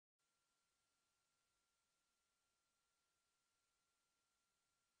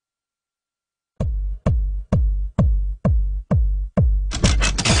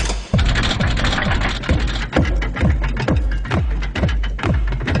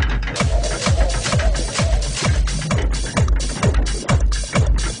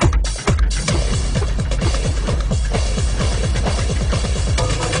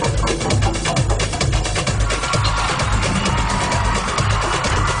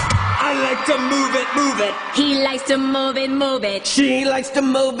to move it, move it. He likes to move it, move it. She likes to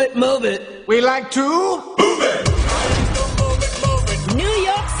move it, move it. We like to move it. New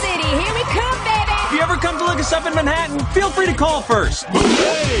York City, here we come, baby. If you ever come to look us up in Manhattan, feel free to call first.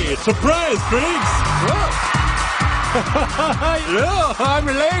 Hey, surprise, freaks! Hello, I'm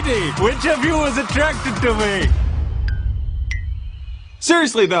a lady. Which of you was attracted to me?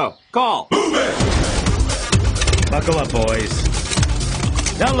 Seriously, though, call. Buckle up, boys.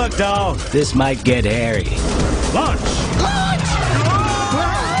 Don't look dull. This might get hairy. Launch!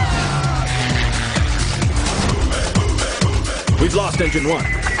 We've lost Engine 1.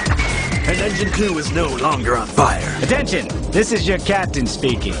 And Engine 2 is no longer on fire. Attention! This is your captain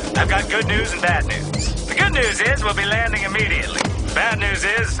speaking. I've got good news and bad news. The good news is we'll be landing immediately. Bad news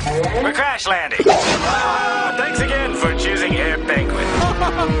is we're crash landing. Thanks again for choosing Air Penguin.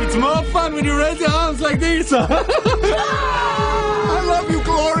 It's more fun when you raise your arms like this. I love you,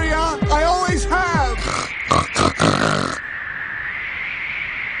 Gloria. I always have.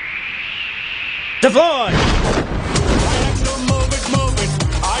 Deploy! Move it.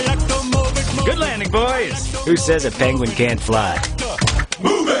 I like to move it. Good landing, boys. Who says a penguin can't fly?